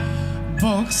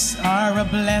Books are a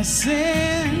blessing.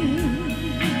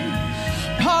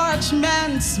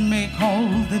 Parchments make all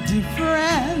the difference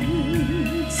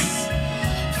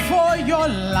for your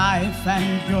life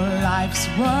and your life's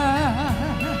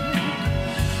work.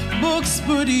 Books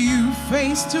put you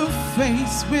face to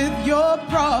face with your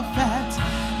prophet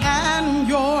and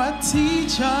your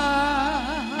teacher.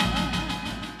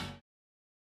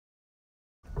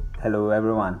 Hello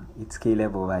everyone, it's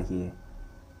Caleb over here,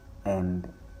 and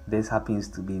this happens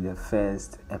to be the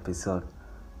first episode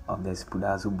of the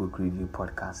Spoudazo Book Review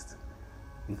Podcast.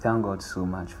 We thank God so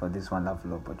much for this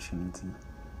wonderful opportunity.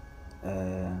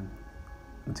 In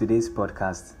today's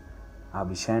podcast, I'll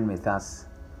be sharing with us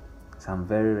some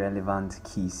very relevant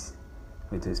keys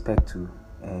with respect to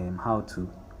how to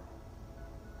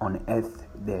unearth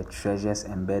the treasures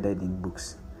embedded in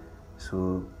books.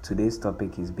 So today's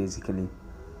topic is basically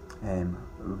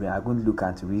we are going to look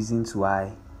at reasons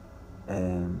why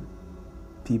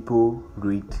people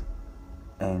read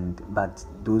but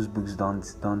those books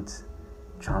don't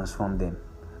transform them,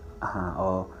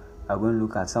 or we are going to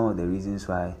look at some of the reasons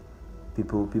why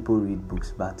people read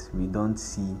books but we don't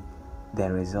see the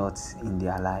results in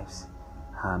their lives.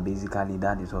 Basically,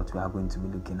 that is what we are going to be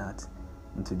looking at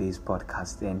in today's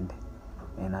podcast,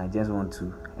 and I just want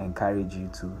to encourage you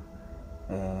to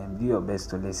do your best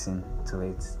to listen to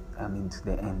it, to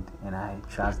the end, and I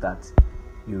trust that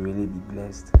you really be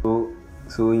blessed.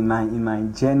 So in my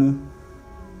journey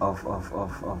of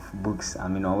books, or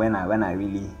when I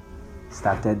really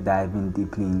started diving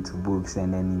deeply into books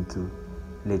and then into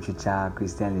literature,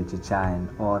 Christian literature, and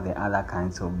all the other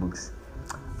kinds of books,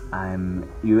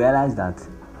 you realize that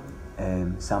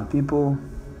some people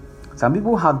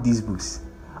have these books.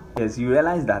 Yes, you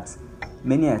realize that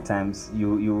many a times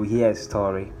you hear a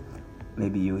story.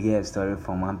 Maybe you hear a story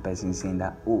from one person saying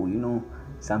that,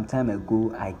 some time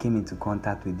ago I came into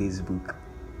contact with this book,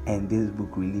 and this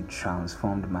book really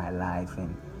transformed my life,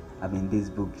 and this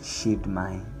book shaped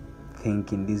my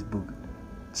thinking. This book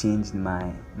changed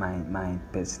my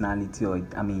personality, or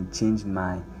changed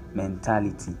my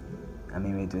mentality.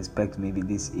 With respect to maybe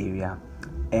this area.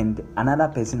 And another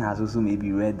person has also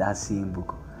maybe read that same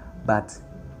book, but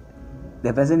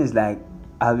the person is like,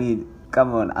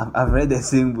 come on, I've read the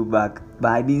same book but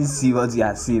I didn't see what you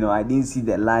have seen, or I didn't see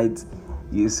the light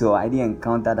you saw. I didn't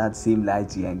encounter that same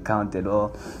light you encountered,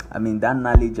 or that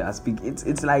knowledge you are speaking.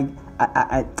 It's like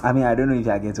I don't know if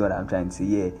I get what I'm trying to say.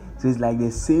 Yeah. So it's like the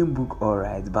same book,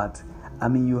 alright, but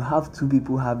you have two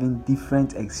people having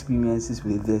different experiences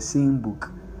with the same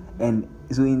book. And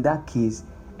so in that case,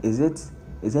 is it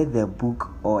the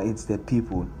book or it's the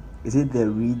people? Is it the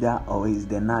reader or is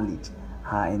the knowledge?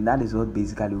 And that is what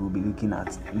basically we'll be looking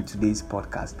at in today's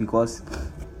podcast, because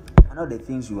one of the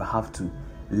things you have to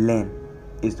learn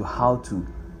is to how to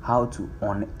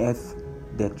unearth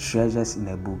the treasures in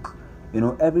a book.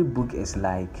 Every book is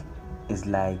like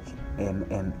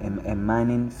a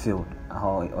mining field,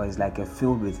 or it's like a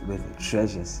field with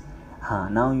treasures.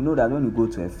 Now you know that when you go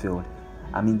to a field,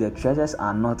 the treasures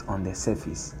are not on the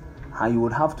surface. You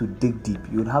would have to dig deep.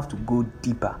 You would have to go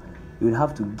deeper. You would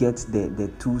have to get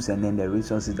the tools and then the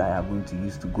resources that you are going to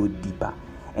use to go deeper.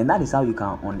 And that is how you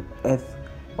can unearth,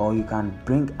 or you can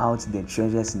bring out the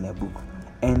treasures in a book.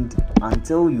 And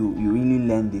until you really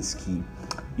learn this key,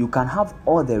 you can have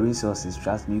all the resources,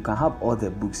 trust me, you can have all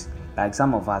the books. Like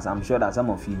some of us, I'm sure that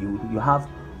some of you have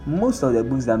most of the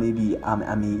books that maybe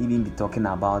I may even be talking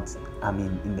about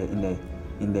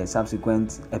in the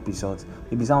subsequent episodes.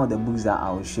 Maybe some of the books that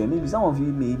I will share, maybe some of you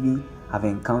maybe have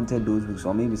encountered those books,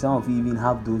 or maybe some of you even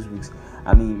have those books.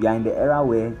 We are in the era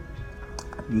where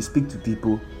you speak to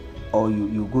people, or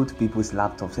you go to people's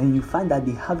laptops and you find that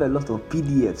they have a lot of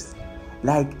PDFs,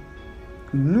 like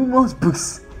numerous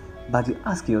books, but you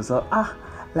ask yourself,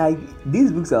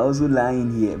 these books are also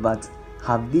lying here, but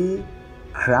have they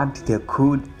cracked the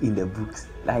code in the books?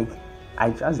 I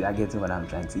trust you are getting what I'm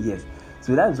trying to say. Yes.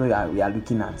 So that is what we are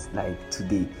looking at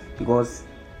today, because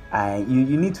you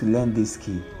need to learn this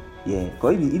key. Yeah,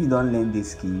 because if you don't learn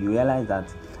this key, you realize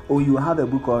that you have a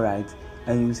book, alright,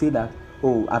 and you say that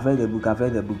I've read the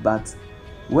book, but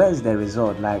where's the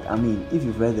result? If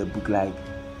you've read the book,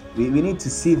 we need to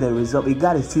see the result. We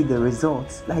gotta see the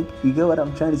results. You get what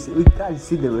I'm trying to say? We gotta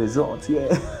see the results.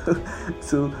 Yeah.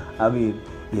 So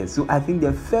so I think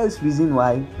the first reason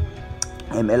why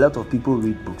a lot of people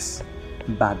read books,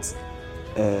 but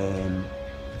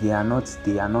they are not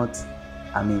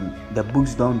the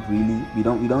books don't really, we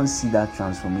don't see that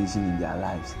transformation in their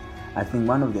lives. I think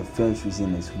one of the first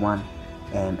reasons is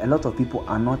a lot of people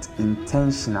are not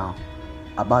intentional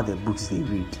about the books they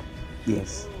read.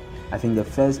 Yes, I think the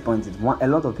first point is a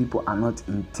lot of people are not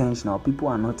intentional. People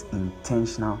are not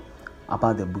intentional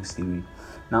about the books they read.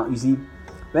 Now, you see,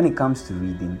 when it comes to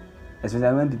reading,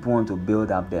 especially when people want to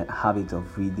build up the habit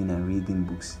of reading and reading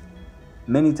books,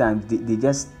 many times they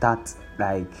just start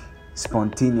like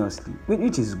spontaneously,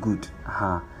 which is good.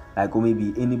 Like, or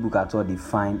maybe any book at all they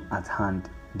find at hand,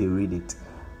 they read it.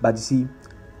 But you see,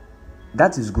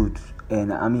 that is good.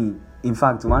 And I mean, in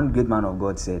fact, one great man of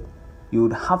God said, you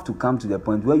would have to come to the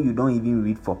point where you don't even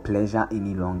read for pleasure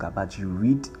any longer, but you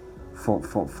read for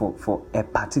a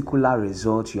particular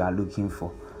result you are looking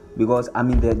for. Because I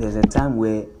mean, there's a time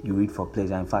where you read for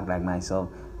pleasure. In fact, like myself,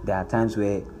 there are times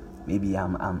where maybe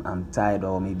I'm tired,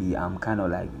 or maybe I'm kind of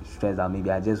like stressed out.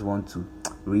 Maybe I just want to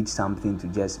read something to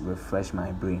just refresh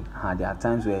my brain. There are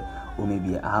times where, or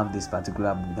maybe I have this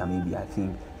particular book that maybe I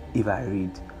think if I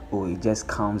read, it just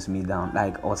calms me down,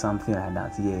 like, or something like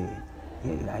that. Yeah,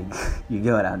 like you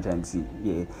get what I'm trying to say.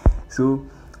 Yeah. So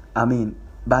I mean,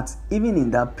 but even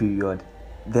in that period,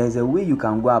 there's a way you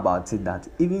can go about it, that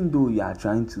even though you are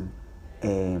trying to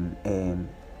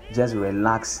just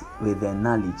relax with the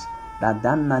knowledge, that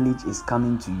knowledge is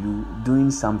coming to you, doing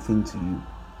something to you.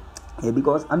 Yeah,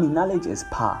 because I mean, knowledge is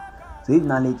power. So if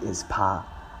knowledge is power,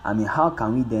 I mean, how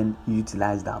can we then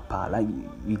utilize that power? Like,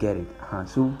 you get it.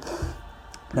 So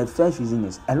the first reason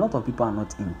is a lot of people are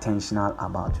not intentional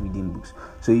about reading books.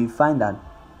 So you find that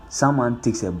someone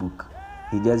takes a book,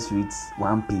 he just reads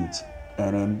one page,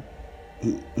 and then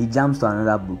he jumps to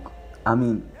another book. I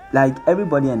mean, like,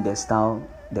 everybody and their style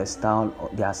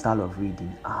of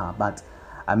reading. But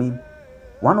I mean,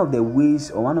 one of the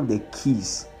ways, or one of the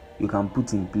keys you can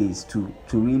put in place to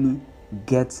really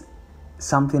get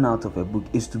something out of a book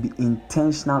is to be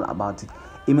intentional about it.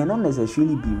 It may not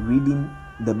necessarily be reading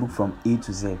the book from A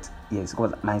to Z. Yes,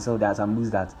 because myself, there are some books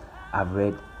that I've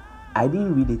read, I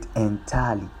didn't read it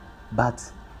entirely,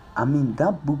 but I mean,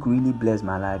 that book really blessed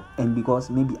my life, and because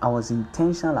maybe I was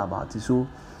intentional about it. So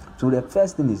the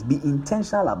first thing is, be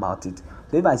intentional about it.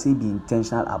 So if I say be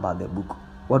intentional about the book,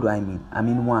 what do I mean? I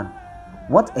mean, one,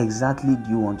 what exactly do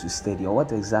you want to study, or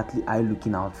what exactly are you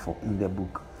looking out for in the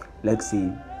book? Let's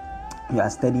say you are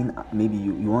studying, maybe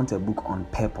you want a book on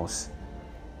purpose.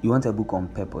 You want a book on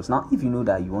purpose. Now, if you know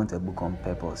that you want a book on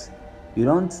purpose, you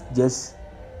don't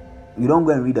go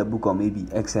and read a book on maybe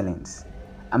excellence.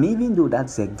 I mean, even though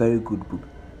that's a very good book,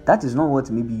 that is not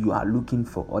what maybe you are looking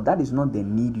for, or that is not the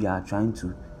need you are trying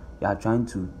to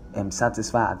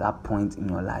satisfy at that point in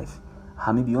your life.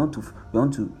 Maybe you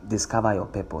want to discover your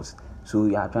purpose. So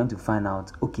you are trying to find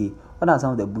out, okay, what are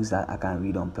some of the books that I can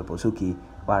read on purpose? Okay,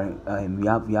 we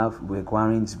have Rick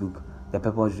Warren's book, The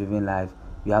Purpose Driven Life.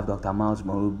 We have Dr. Miles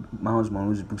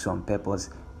Monroe's books on purpose.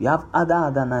 We have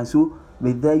other nice. So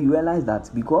with there, you realize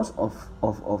that because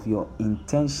of your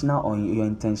intentional, or your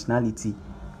intentionality,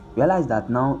 realize that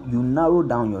now you narrow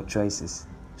down your choices.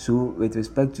 So with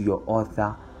respect to your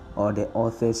author or the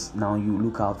authors, now you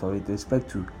look out for it with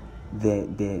respect to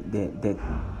the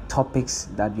topics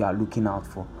that you are looking out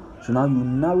for. So now you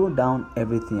narrow down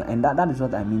everything, and that is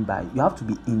what I mean by you have to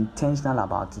be intentional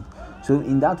about it. So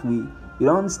in that way, you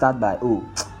don't start by,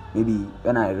 maybe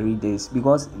when I read this,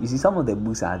 because you see some of the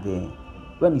books are there.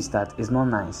 When you start, it's not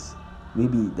nice.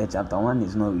 Maybe the chapter 1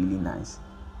 is not really nice.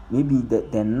 Maybe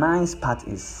the nice part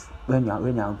is when you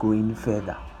are going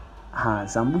further.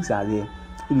 Some books are there.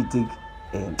 If you take,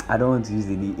 I don't want to use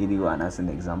anyone as an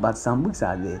example, but some books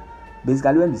are there.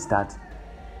 Basically, when you start,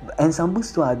 and some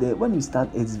books too are there. When you start,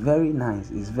 it's very nice,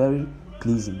 it's very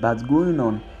pleasing. But going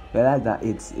on, realize that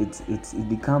it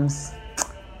becomes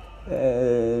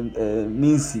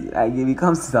mincy, like it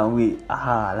becomes some way.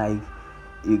 Like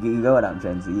you get what I'm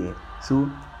trying to say. Yeah.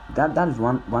 So that is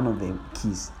one of the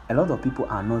keys. A lot of people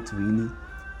are not really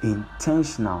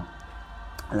intentional,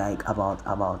 like about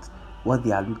what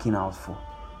they are looking out for.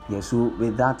 Yeah. So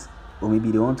with that, or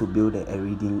maybe they want to build a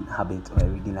reading habit or a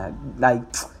reading like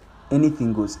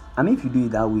anything goes. I mean, if you do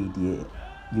it that way, dear,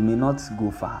 you may not go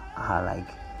far. Like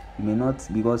you may not,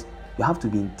 because you have to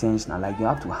be intentional. Like you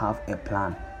have to have a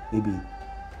plan. Maybe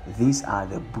these are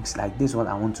the books. Like this is what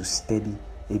I want to study.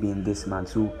 Maybe in this month.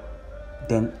 So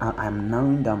then I'm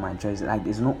narrowing down my choice. Like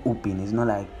it's not open. It's not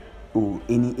like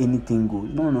anything goes.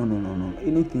 No.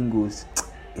 Anything goes.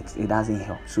 It doesn't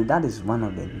help. So that is one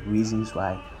of the reasons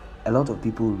why a lot of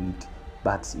people read,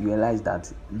 but you realize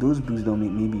that those books may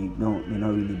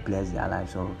not really bless their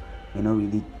lives, or may not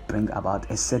really bring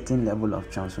about a certain level of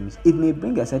transformation. It may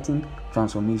bring a certain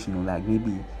transformation, like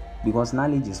maybe because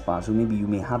knowledge is power, so maybe you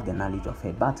may have the knowledge of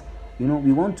it, but we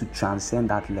want to transcend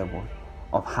that level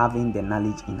of having the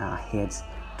knowledge in our heads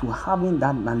to having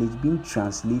that knowledge being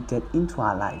translated into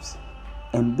our lives.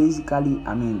 And basically,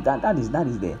 I mean, that is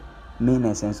main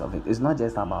essence of it. It's not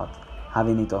just about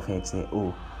having it off head, say,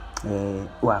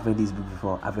 I've read this book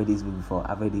before, I've read this book before,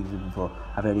 I've read this book before,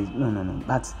 I've read this. No.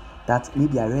 That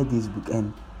maybe I read this book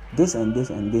and this and this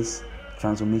and this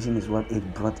transformation is what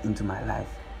it brought into my life.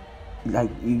 Like,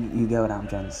 you get what I'm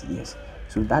trying to say? Yes.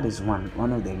 So that is one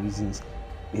of the reasons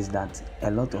is that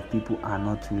a lot of people are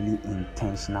not really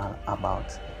intentional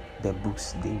about the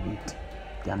books they read.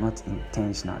 They are not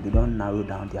intentional. They don't narrow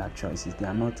down their choices. They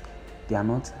are not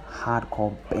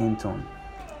hardcore bent on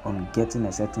getting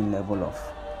a certain level of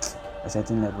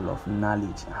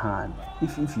knowledge.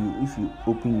 If you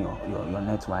open your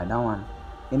net wide, that one,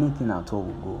 anything at all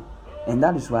will go. And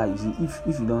that is why you see,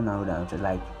 if you don't narrow down,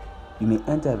 like, you may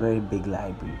enter a very big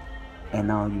library and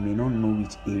now you may not know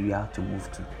which area to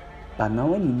move to. But now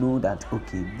when you know that,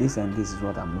 okay, this and this is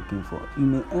what I'm looking for, you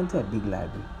may enter a big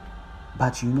library,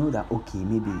 but you know that, okay,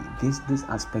 maybe this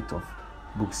aspect of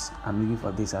books, I'm looking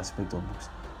for this aspect of books.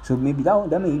 So maybe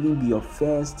that may even be your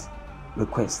first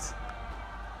request,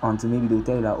 until maybe they'll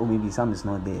tell you that, maybe some is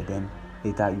not there. Then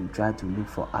later you try to look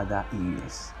for other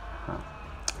areas.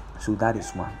 So that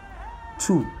is one.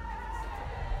 Two,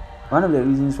 one of the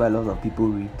reasons why a lot of people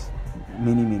read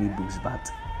many books but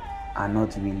are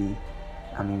not really,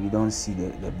 we don't see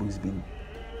the books being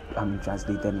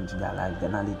translated into their life, the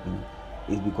knowledge being,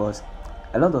 is because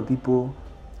a lot of people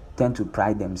tend to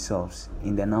pride themselves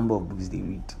in the number of books they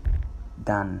read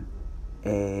than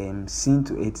seeing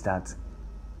to it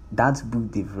that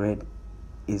book they've read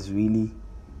is really,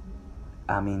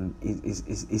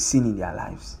 is seen in their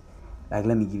lives. Like,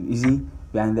 let me give you see,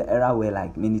 we are in the era where,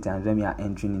 like, many times when we are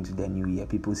entering into the new year,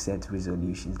 people set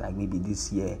resolutions, like, maybe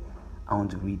this year I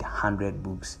want to read 100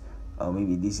 books, or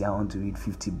maybe this year I want to read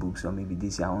 50 books, or maybe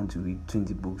this year I want to read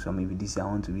 20 books, or maybe this year I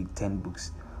want to read 10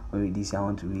 books, or maybe this year I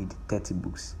want to read 30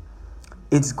 books.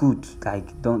 It's good,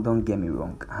 like, don't get me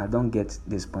wrong, I don't get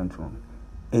this point wrong.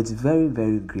 It's very,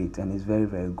 very great, and it's very,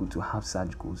 very good to have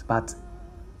such goals, but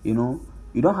you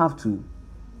don't have to.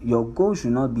 Your goal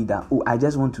should not be that, I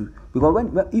just want to,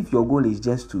 because if your goal is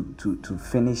just to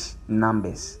finish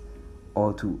numbers,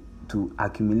 or to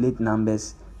accumulate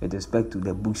numbers with respect to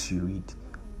the books you read,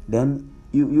 then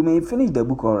you may finish the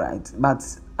book all right, but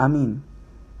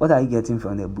what are you getting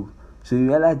from the book? So you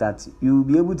realize that you'll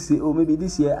be able to say, maybe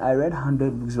this year I read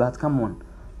 100 books, but come on,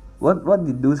 what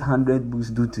did those 100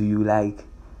 books do to you? Like,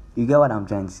 you get what I'm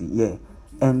trying to say? Yeah.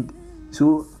 And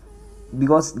so,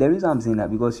 because the reason I'm saying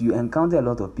that, because you encounter a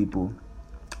lot of people,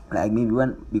 like, maybe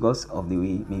because of the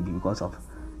way, maybe because of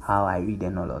how I read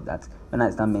and all of that, when I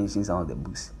start mentioning some of the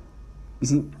books, you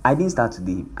see, I didn't start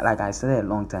today, like, I started a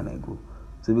long time ago.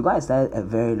 So because I started a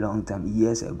very long time,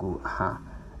 years ago,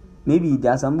 maybe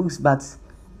there are some books, but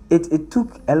it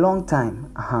took a long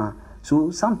time.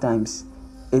 So sometimes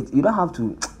you don't have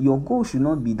to, your goal should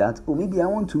not be that, maybe I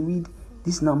want to read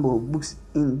this number of books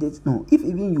in this. No, if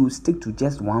even you stick to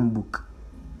just one book,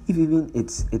 if even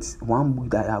it's one book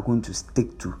that you are going to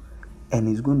stick to, and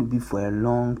it's going to be for a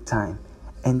long time,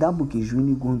 and that book is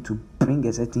really going to bring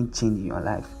a certain change in your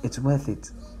life, it's worth it.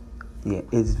 Yeah,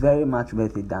 it's very much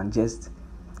worth it than just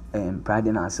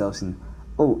priding ourselves in,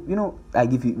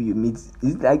 like, if you meet,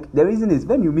 it's like, the reason is,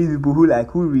 when you meet people who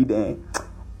read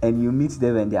and you meet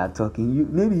them and they are talking, you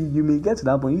may get to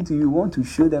that point, you want to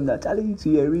show them that, Charlie,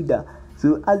 you're a reader.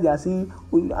 So as they are saying,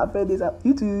 I've read this,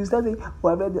 you too start saying,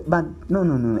 I've read this. But no.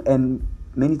 And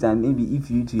many times, maybe if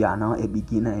you too are now a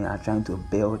beginner and you are trying to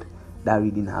build that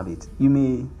reading habit, you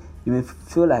may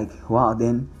feel like, wow,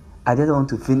 then I just want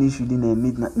to finish reading at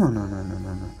midnight. No.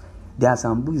 There are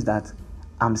some books that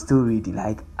I'm still reading,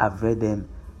 like, I've read them,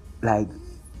 like,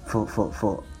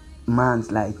 for months,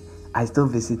 like, I still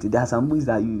visit it. There are some books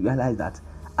that you realize that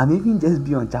I'm even just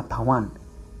be on chapter 1,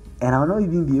 and I'll not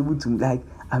even be able to, like,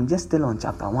 I'm just still on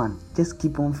chapter 1. Just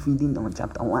keep on feeding on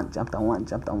chapter 1. Just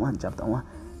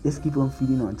keep on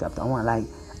feeding on chapter 1. Like,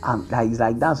 it's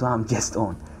like that's what I'm just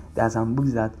on. There are some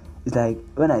books that it's like,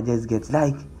 when I just get,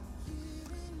 like,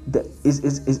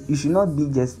 you should not be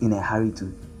just in a hurry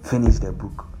to finish the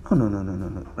book.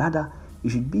 No. Rather, you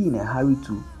should be in a hurry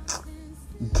to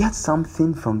get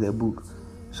something from the book.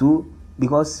 So,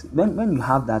 because when you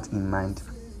have that in mind,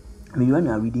 when you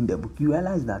are reading the book, you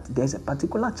realize that there's a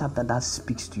particular chapter that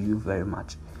speaks to you very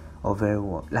much or very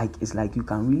well. Like, it's like you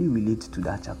can really relate to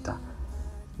that chapter.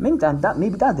 Many times,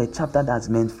 maybe that's the chapter that's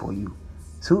meant for you.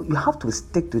 So you have to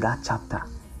stick to that chapter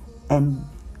and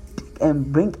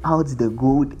bring out the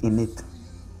gold in it.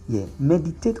 Yeah,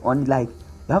 meditate on it. Like,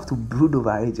 you have to brood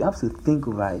over it. You have to think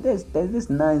over it. There's this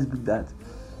nice book that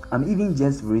even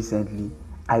just recently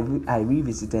I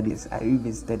revisited this. I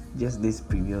revisited just this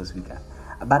previous week.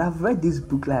 But I've read this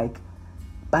book like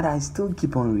But I still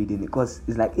keep on reading it because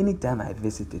it's like anytime I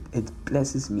visit it, it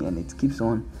blesses me and it keeps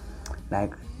on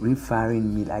like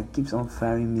refiring me, like keeps on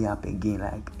firing me up again,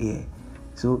 like yeah.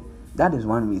 So that is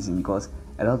one reason, because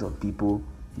a lot of people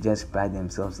just pride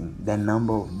themselves in the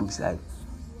number of books. Like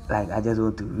I just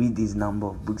want to read this number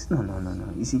of books. No.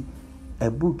 You see, a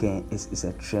book is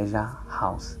a treasure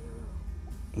house.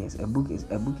 Yes, a book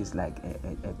is like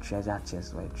a treasure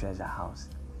chest or a treasure house.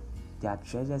 There are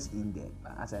treasures in there,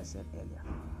 as I said earlier.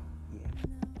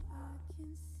 Yeah.